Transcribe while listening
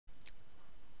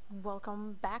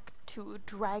Welcome back to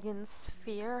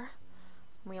DragonSphere.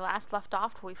 When we last left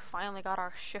off, we finally got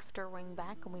our shifter wing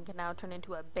back, and we can now turn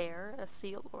into a bear, a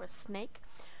seal, or a snake.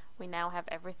 We now have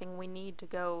everything we need to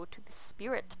go to the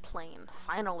spirit plane.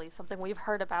 Finally, something we've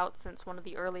heard about since one of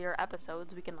the earlier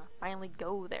episodes. We can finally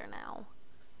go there now.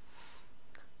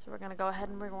 So we're going to go ahead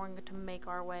and we're going to make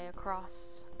our way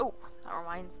across. Oh, that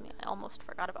reminds me, I almost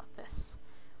forgot about this.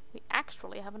 We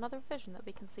actually have another vision that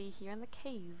we can see here in the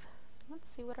cave. So let's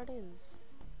see what it is.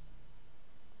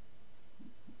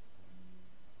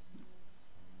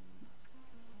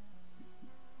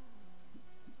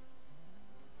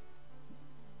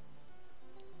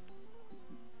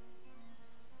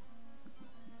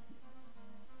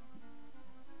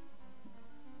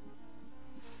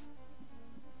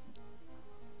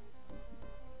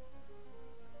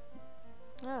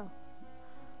 Oh,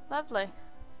 lovely.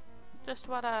 Just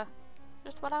what I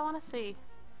want to see.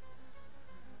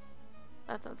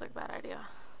 That sounds like a bad idea.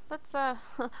 Let's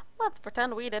let's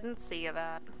pretend we didn't see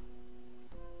that.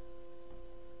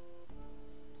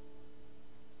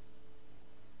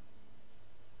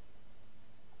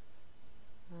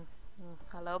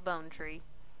 Hello, Bone Tree.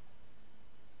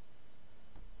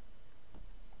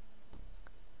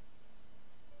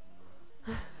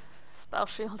 Spell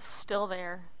shield is still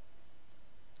there.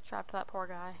 Trapped that poor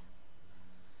guy.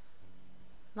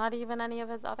 Not even any of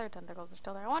his other tentacles are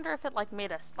still there. I wonder if it like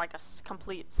made us like a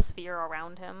complete sphere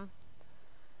around him,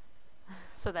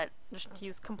 so that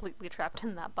he's completely trapped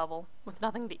in that bubble with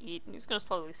nothing to eat, and he's gonna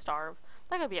slowly starve.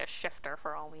 That could be a shifter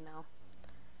for all we know.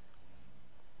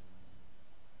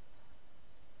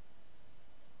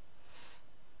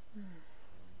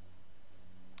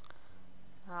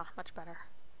 Ah, much better.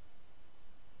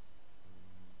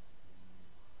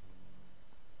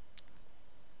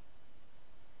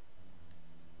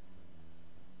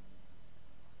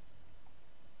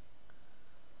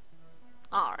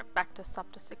 Alright, back to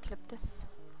Soptus Ecliptus.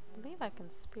 I believe I can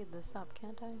speed this up,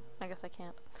 can't I? I guess I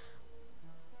can't.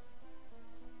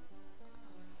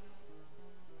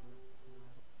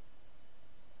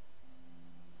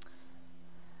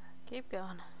 Keep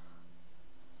going.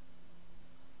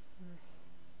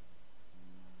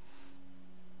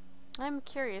 I'm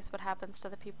curious what happens to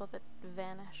the people that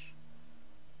vanish.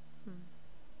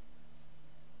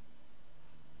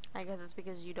 I guess it's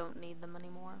because you don't need them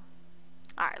anymore.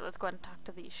 Alright, let's go ahead and talk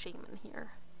to the shaman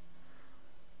here.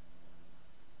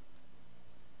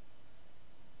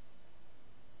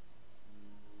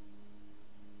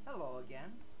 Hello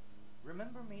again.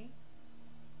 Remember me?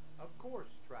 Of course,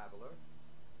 traveler.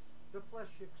 The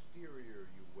flesh exterior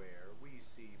you wear, we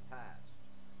see past.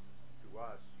 To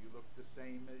us, you look the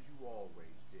same as you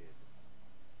always did.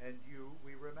 And you,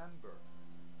 we remember.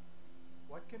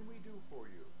 What can we do for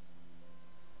you?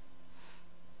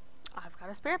 I've got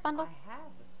a spirit bundle. I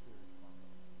have a spirit bundle.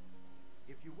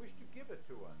 If you wish to give it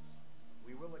to us,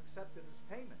 we will accept it as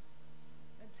payment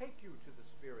and take you to the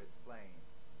spirit plane,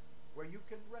 where you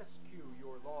can rescue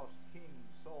your lost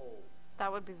king's soul.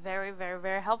 That would be very, very,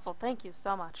 very helpful. Thank you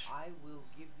so much. I will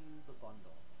give you the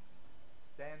bundle.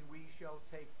 Then we shall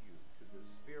take you to the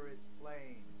spirit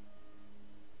plane.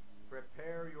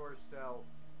 Prepare yourself.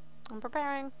 I'm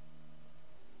preparing.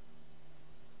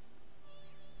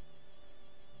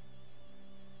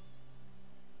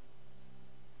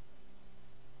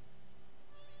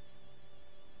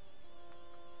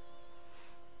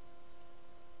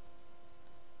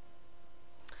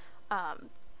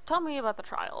 Tell me about the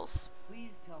trials.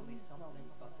 Please tell me something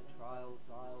about the trials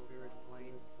of the spirit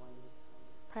plane.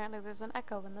 Apparently there's an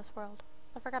echo in this world.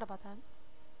 I forgot about that.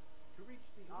 To reach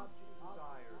the object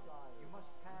desired, you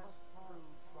must pass through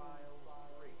trials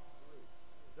 3.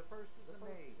 The first is the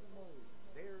maze.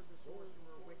 There the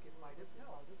sorcerer Wicked might have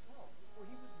helped, for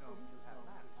he was known to have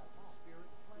mastered the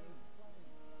spirit plane.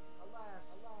 Alas,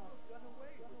 you have done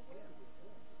away with him.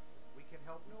 We can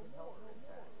help no more in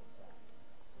that.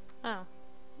 Oh.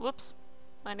 Whoops.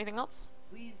 Anything else?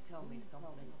 Please tell me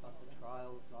something about the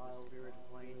trials of the spirit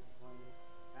plane.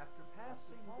 After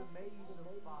passing the maze of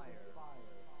fire,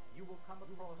 you will come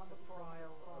across the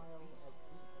trial of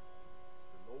beast.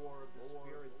 The lore of the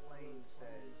spirit plane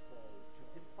says, to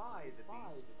defy the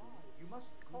beast, you must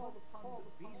call upon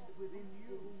the beast within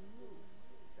you.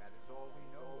 That is all we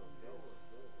know of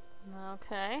this.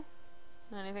 Okay.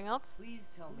 Anything else? Please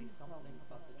tell me something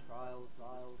about the trials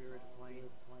of the spirit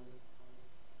plane.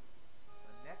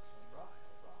 The next trial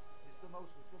is the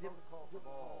most difficult of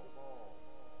all.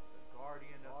 The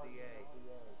guardian of the egg.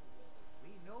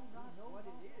 We know not what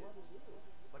it is,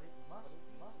 but it must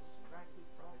be distracted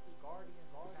from its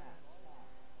guardian's task,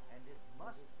 and it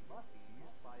must be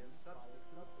seized by a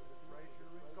substitute for the treasure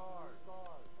it guards.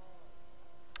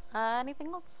 Anything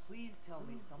else? Please tell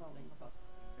me something about...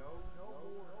 No more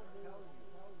to tell you.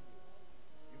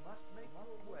 You must make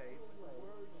your way with the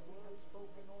words we have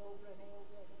spoken already.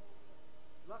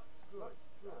 Luck good,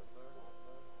 traveler.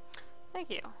 Thank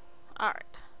you.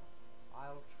 Alright.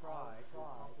 I'll try to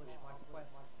accomplish my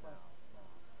quest now.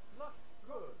 Luck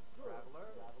good, traveler.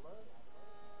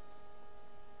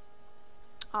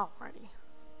 Alrighty.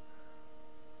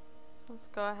 Let's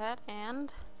go ahead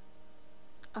and...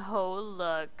 Oh,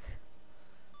 look.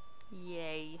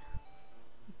 Yay.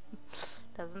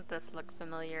 Doesn't this look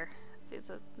familiar? See,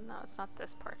 no, it's not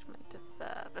this parchment. It's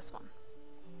this one.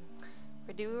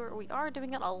 We are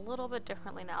doing it a little bit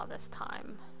differently now this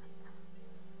time.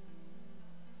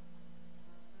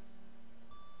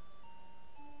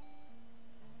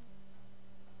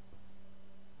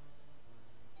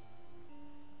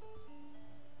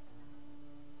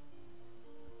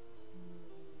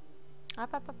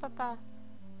 Up, up, up, up, up.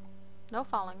 No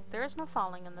falling. There is no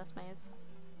falling in this maze.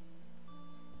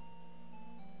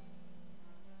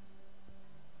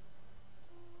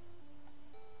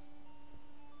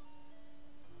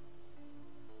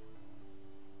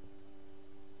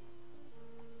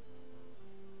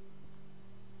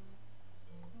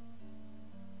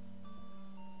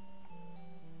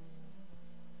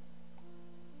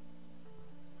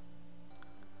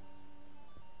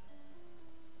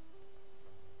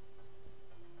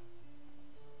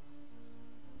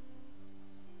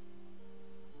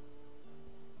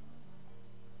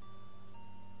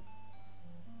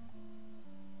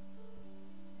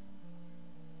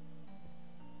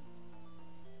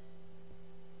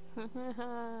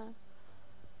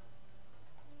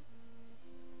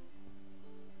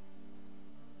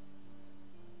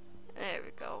 There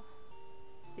we go.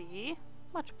 See?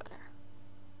 Much better.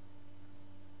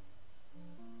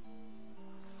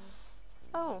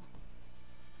 Oh.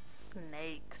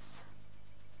 Snakes.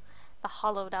 The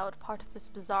hollowed out part of this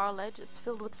bizarre ledge is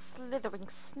filled with slithering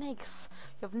snakes.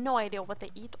 You have no idea what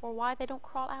they eat or why they don't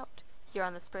crawl out. Here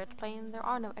on the spirit plane, there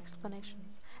are no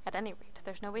explanations. At any rate,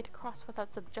 there's no way to cross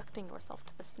without subjecting yourself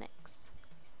to the snakes.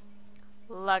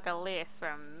 Luckily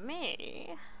for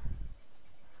me,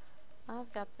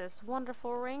 I've got this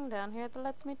wonderful ring down here that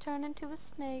lets me turn into a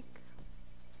snake.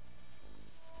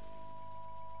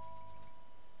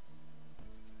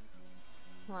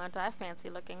 Well, aren't I fancy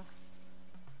looking?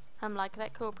 I'm like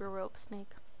that cobra rope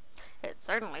snake. It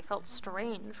certainly felt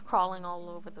strange crawling all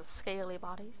over those scaly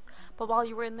bodies, but while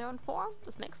you were in their own form,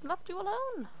 the snakes left you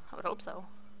alone. I would hope so.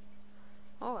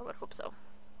 Oh, I would hope so.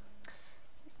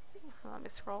 Let's see. Let me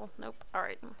scroll. Nope.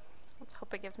 Alright. Let's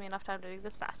hope it gives me enough time to do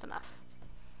this fast enough.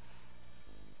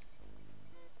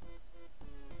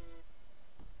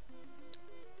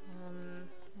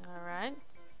 Alright.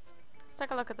 Let's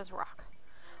take a look at this rock.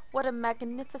 What a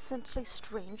magnificently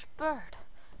strange bird.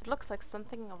 It looks like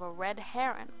something of a red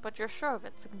heron, but you're sure of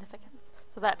its significance,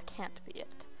 so that can't be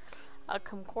it. A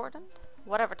concordant?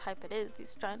 Whatever type it is,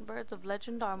 these giant birds of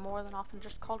legend are more than often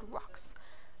just called rocks.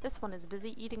 This one is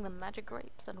busy eating the magic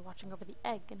grapes and watching over the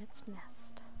egg in its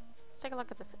nest. Let's take a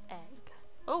look at this egg.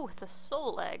 Oh, it's a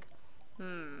soul egg.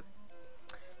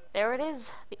 There it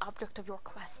is, the object of your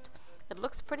quest. It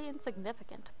looks pretty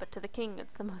insignificant, but to the king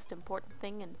it's the most important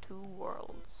thing in 2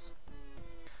 worlds.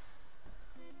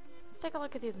 Let's take a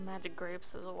look at these magic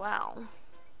grapes as well.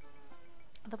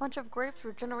 The bunch of grapes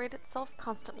regenerate itself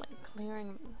constantly,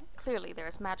 clearly there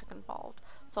is magic involved.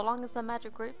 So long as the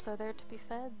magic grapes are there to be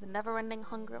fed, the never-ending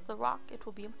hunger of the rock, it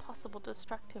will be impossible to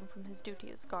distract him from his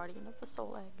duty as guardian of the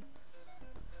soul egg.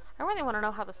 I really want to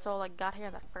know how the soul egg got here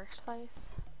in the first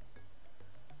place.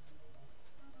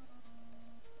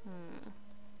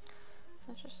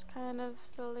 Let's just kind of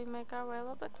slowly make our way a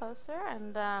little bit closer,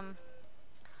 and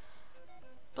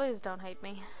please don't hate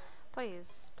me.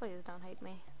 Please, please don't hate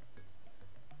me.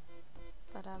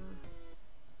 But I'm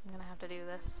gonna have to do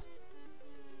this.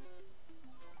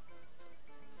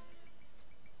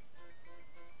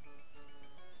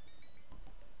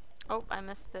 Oh, I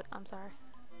missed it. I'm sorry.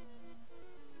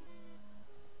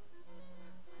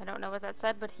 I don't know what that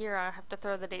said, but here I have to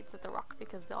throw the dates at the rock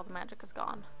because all the magic is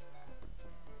gone.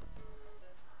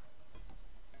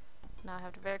 Now I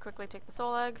have to very quickly take the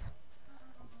soul egg.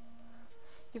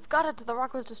 You've got it! The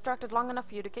rock was distracted long enough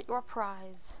for you to get your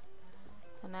prize.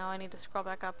 And now I need to scroll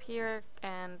back up here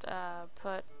and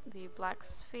put the black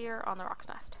sphere on the rock's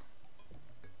nest.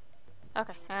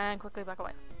 Okay, and quickly back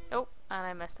away. Oh, and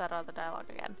I missed that other dialogue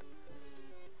again.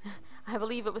 I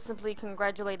believe it was simply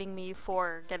congratulating me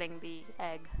for getting the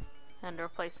egg and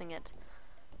replacing it.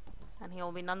 And he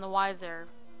will be none the wiser,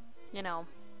 you know,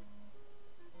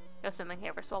 assuming he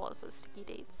ever swallows those sticky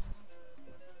dates.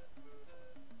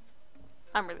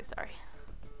 I'm really sorry.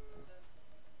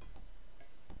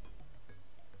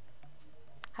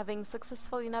 Having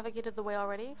successfully navigated the way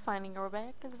already, finding your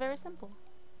way back is very simple.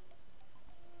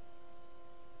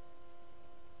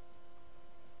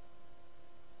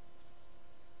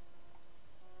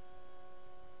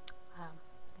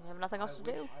 We have nothing else to do.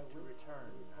 I wish to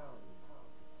return now.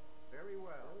 Very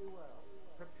well.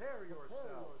 Prepare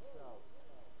yourself.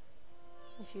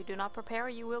 If you do not prepare,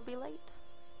 you will be late.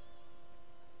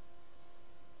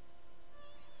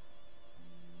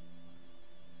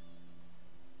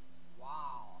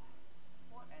 Wow.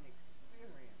 What an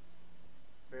experience.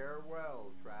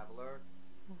 Farewell, traveler.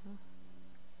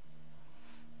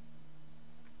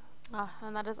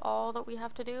 And that is all that we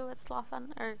have to do at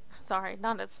Slothan, or sorry,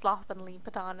 not at Slothanly,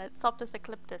 but on at Soptus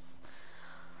Ecliptus.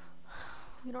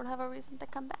 We don't have a reason to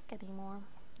come back anymore,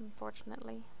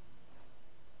 unfortunately.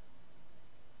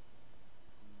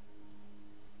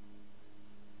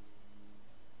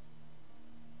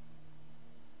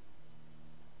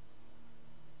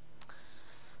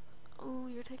 Oh,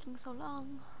 you're taking so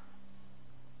long.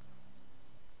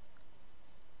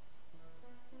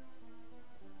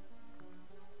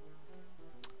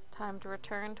 Time to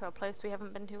return to a place we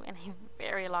haven't been to in a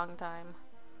very long time.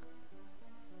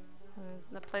 And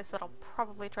the place that'll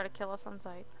probably try to kill us on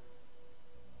sight.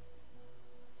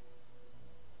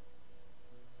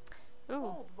 Ooh.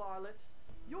 Old varlet,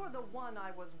 you're the one I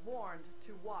was warned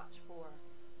to watch for.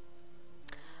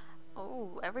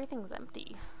 Oh, everything's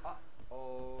empty.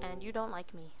 Oh. And you don't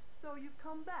like me. So you've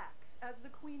come back, as the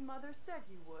Queen Mother said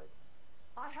you would.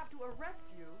 I have to arrest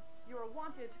you. You're a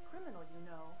wanted criminal, you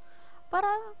know. But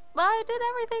I did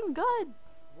everything good.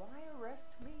 Why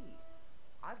arrest me?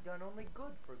 I've done only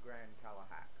good for Grand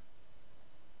Calahac.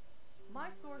 My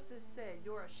sources say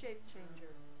you're a shape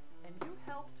changer, and you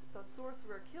helped the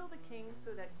sorcerer kill the king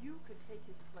so that you could take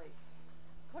his place.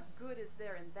 What good is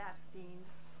there in that, fiend?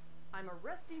 I'm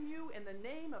arresting you in the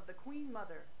name of the Queen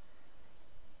Mother.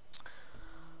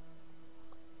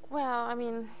 Well, I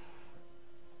mean...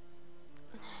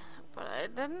 But I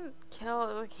didn't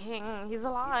kill the king. He's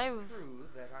alive. It's true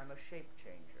that I'm a shape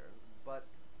changer, but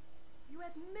You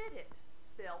admit it,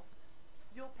 filth.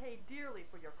 You'll pay dearly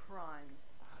for your crimes.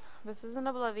 This isn't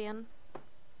Oblivion.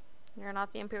 You're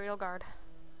not the Imperial Guard.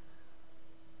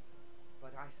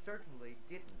 I certainly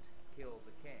didn't kill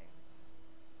the king.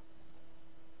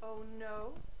 Oh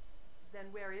no? Then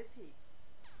where is he?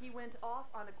 He went off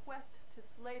on a quest to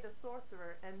slay the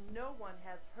sorcerer, and no one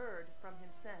has heard from him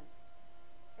since.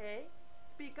 Eh?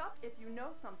 Speak up if you know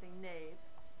something, knave.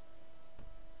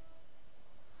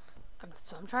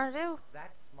 That's what I'm trying to do.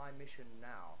 That's my mission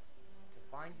now, to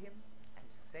find him and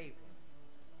save him.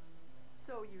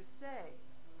 So you say.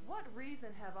 What reason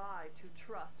have I to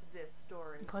trust this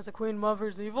story? Because the Queen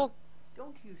Mother's evil?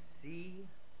 Don't you see?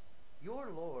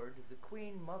 Your lord, the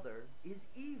Queen Mother, is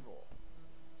evil.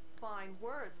 Fine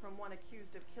words from one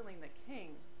accused of killing the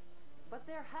king. But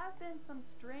there have been some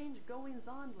strange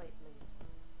goings-on lately.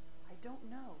 I don't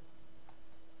know.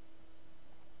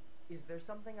 Is there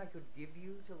something I could give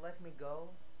you to let me go?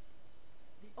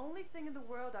 The only thing in the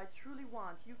world I truly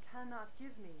want you cannot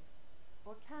give me.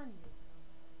 Or can you?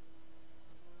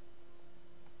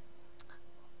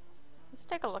 Let's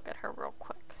take a look at her real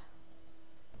quick.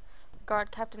 The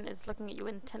guard captain is looking at you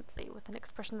intently with an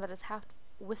expression that is half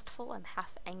wistful and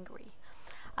half angry.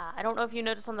 I don't know if you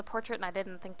noticed on the portrait, and I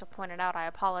didn't think to point it out, I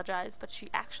apologize, but she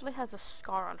actually has a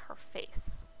scar on her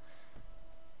face.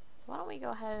 So why don't we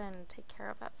go ahead and take care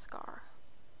of that scar.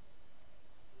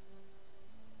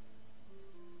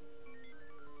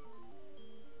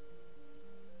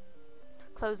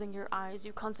 Closing your eyes,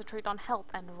 you concentrate on health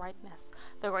and rightness.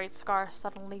 The great scar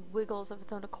suddenly wiggles of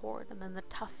its own accord, and then the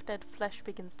tough, dead flesh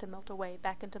begins to melt away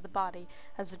back into the body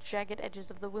as the jagged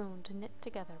edges of the wound knit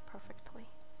together perfectly.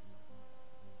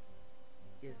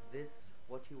 Is this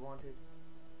what you wanted?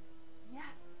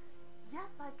 Yes.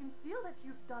 Yes, I can feel that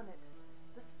you've done it.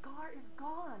 The scar is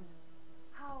gone.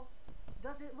 How?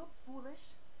 Does it look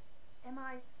foolish? Am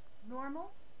I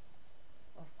normal?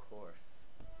 Of course.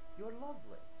 You're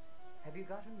lovely. Have you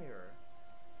got a mirror?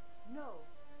 No.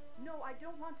 No, I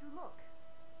don't want to look.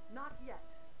 Not yet.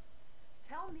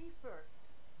 Tell me first,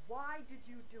 why did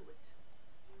you do it?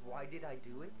 Why did I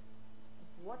do it?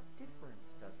 What difference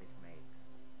does it make?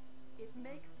 It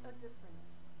makes a difference.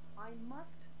 I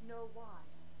must know why.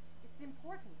 It's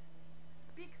important.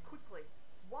 Speak quickly.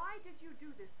 Why did you do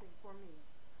this thing for me?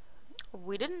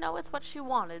 We didn't know it's what she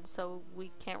wanted, so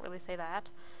we can't really say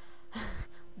that.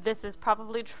 This is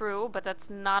probably true, but that's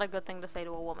not a good thing to say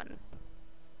to a woman.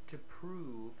 To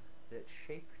prove that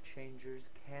shape changers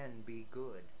can be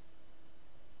good.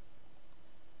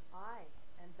 Aye,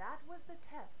 and that was the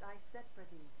test I set for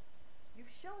thee. You've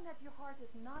shown that your heart is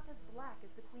not as black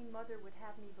as the Queen Mother would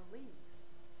have me believe.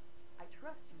 I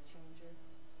trust you, Changer.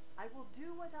 I will do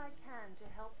what I can to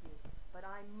help you, but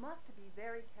I must be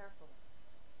very careful.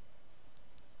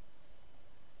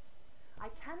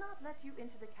 I cannot let you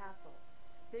into the castle.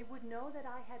 They would know that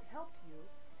I had helped you,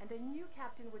 and a new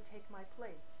captain would take my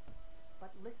place.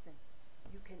 But listen,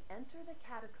 you can enter the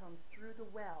catacombs through the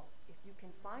well if you can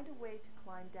find a way to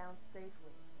climb down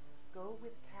safely. Go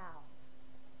with Cal.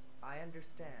 I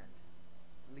understand.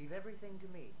 Leave everything to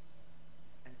me.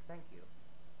 And thank you.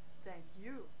 Thank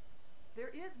you. There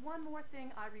is one more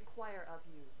thing I require of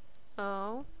you.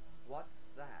 Oh? What's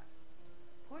that?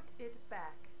 Put it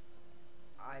back.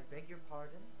 I beg your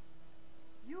pardon?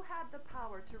 You had the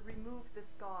power to remove the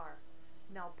scar.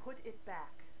 Now put it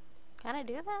back. Can I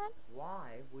do that?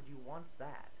 Why would you want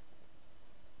that?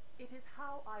 It is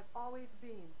how I've always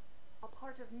been, a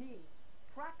part of me,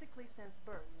 practically since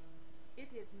birth. It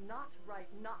is not right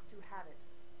not to have it.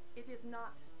 It is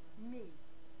not me.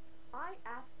 I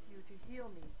asked you to heal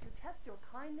me, to test your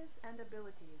kindness and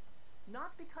abilities,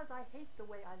 not because I hate the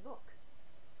way I look.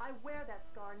 I wear that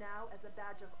scar now as a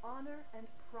badge of honor and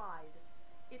pride.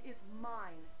 It is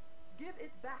mine. Give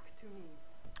it back to me.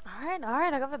 Alright,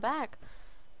 I give it back.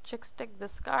 Chicks dig the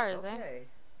scars, eh? Okay,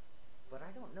 but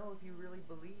I don't know if you really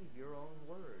believe your own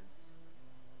words.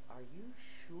 Are you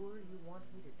sure you want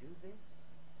me to do this?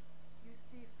 You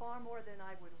see far more than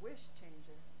I would wish,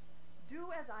 Changer.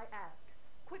 Do as I ask.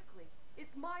 Quickly.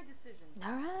 It's my decision.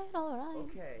 Alright.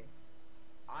 Okay.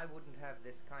 I wouldn't have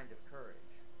this kind of courage.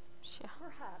 Sure.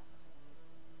 Perhaps.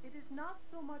 It is not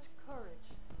so much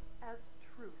courage as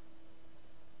truth.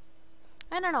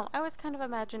 I don't know. I always kind of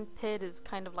imagined Pid as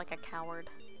kind of like a coward.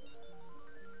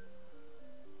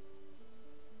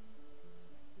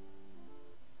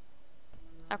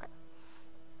 Okay.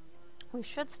 We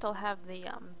should still have the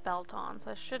belt on,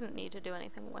 so I shouldn't need to do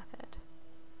anything with it.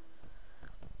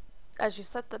 As you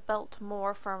set the belt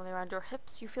more firmly around your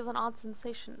hips, you feel an odd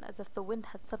sensation, as if the wind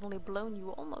had suddenly blown you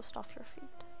almost off your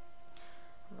feet.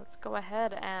 Let's go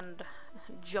ahead and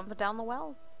jump down the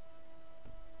well.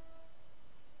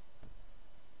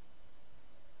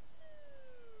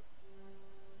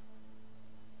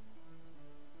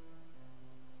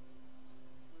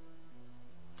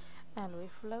 And we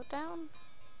float down.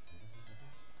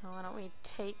 Now why don't we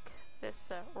take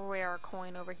this rare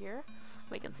coin over here.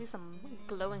 We can see some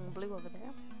glowing blue over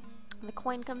there. The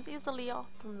coin comes easily off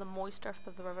from the moist earth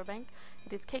of the riverbank.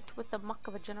 It is caked with the muck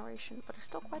of a generation, but is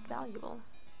still quite valuable.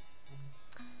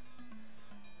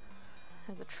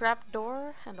 There's a trap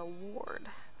door and a ward.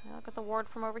 Can I look at the ward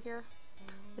from over here?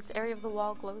 This area of the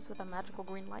wall glows with a magical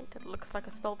green light. It looks like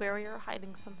a spell barrier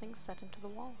hiding something set into the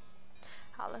wall.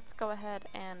 Let's go ahead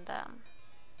and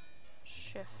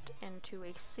shift into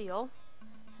a seal,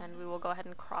 and we will go ahead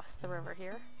and cross the river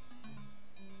here.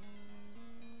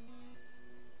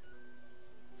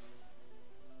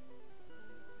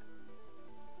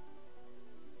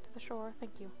 To the shore,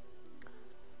 thank you.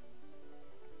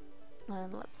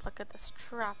 And let's look at this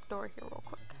trap door here real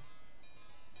quick.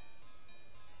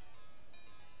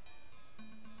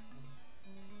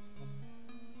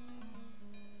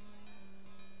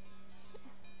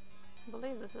 I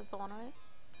believe this is the one, right?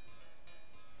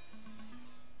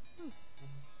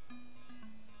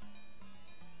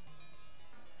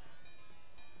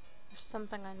 There's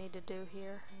something I need to do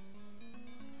here.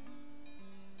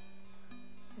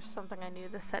 There's something I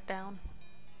needed to set down.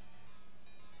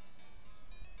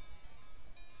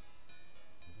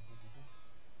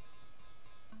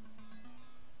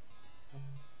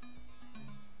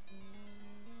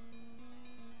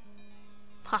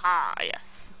 Haha,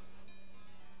 yes.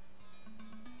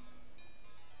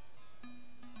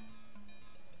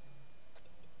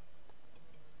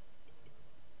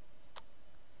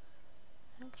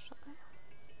 Actually,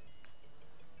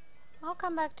 I'll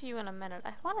come back to you in a minute.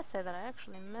 I want to say that I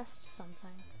actually missed something.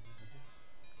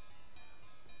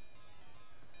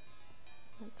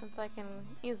 And since I can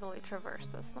easily traverse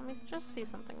this, let me just see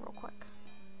something real quick.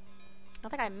 I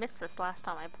think I missed this last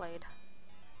time I played.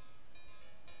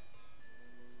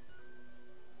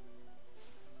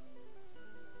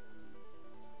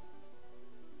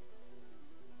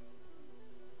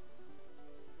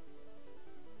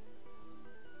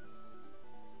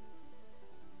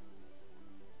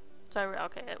 So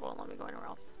okay, it won't let me go anywhere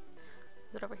else.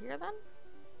 Is it over here then?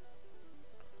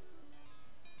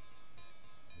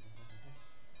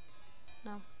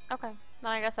 No. Okay.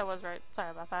 Then I guess I was right.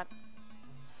 Sorry about that.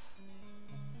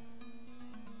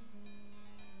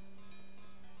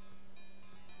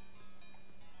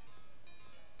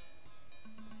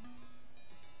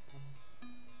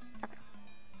 Okay.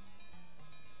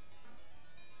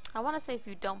 I want to say if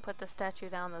you don't put the statue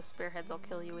down, those spearheads will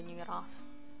kill you when you get off.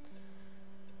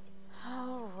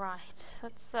 Alright,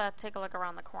 let's take a look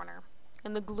around the corner.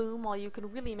 In the gloom, all you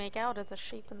can really make out is a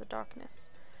shape in the darkness.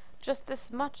 Just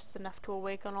this much is enough to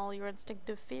awaken all your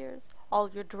instinctive fears, all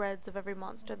your dreads of every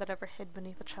monster that ever hid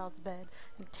beneath a child's bed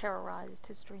and terrorized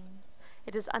his dreams.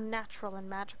 It is unnatural and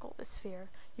magical, this fear.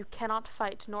 You cannot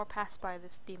fight nor pass by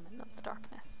this demon of the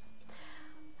darkness.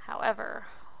 However,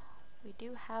 we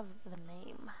do have the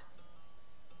name.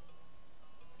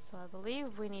 So I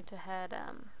believe we need to head,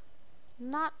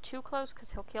 not too close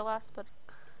because he'll kill us, but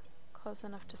close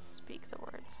enough to speak the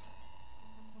words.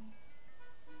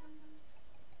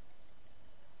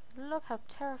 Look how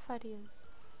terrified he is.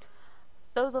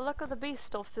 Though the look of the beast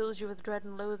still fills you with dread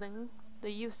and loathing,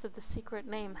 the use of the secret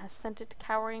name has sent it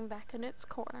cowering back in its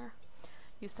corner.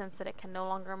 You sense that it can no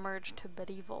longer emerge to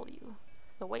bedevil you.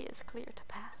 The way is clear to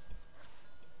pass.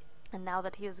 And now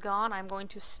that he is gone, I'm going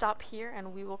to stop here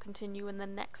and we will continue in the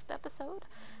next episode.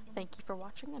 Thank you for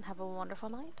watching and have a wonderful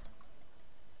night.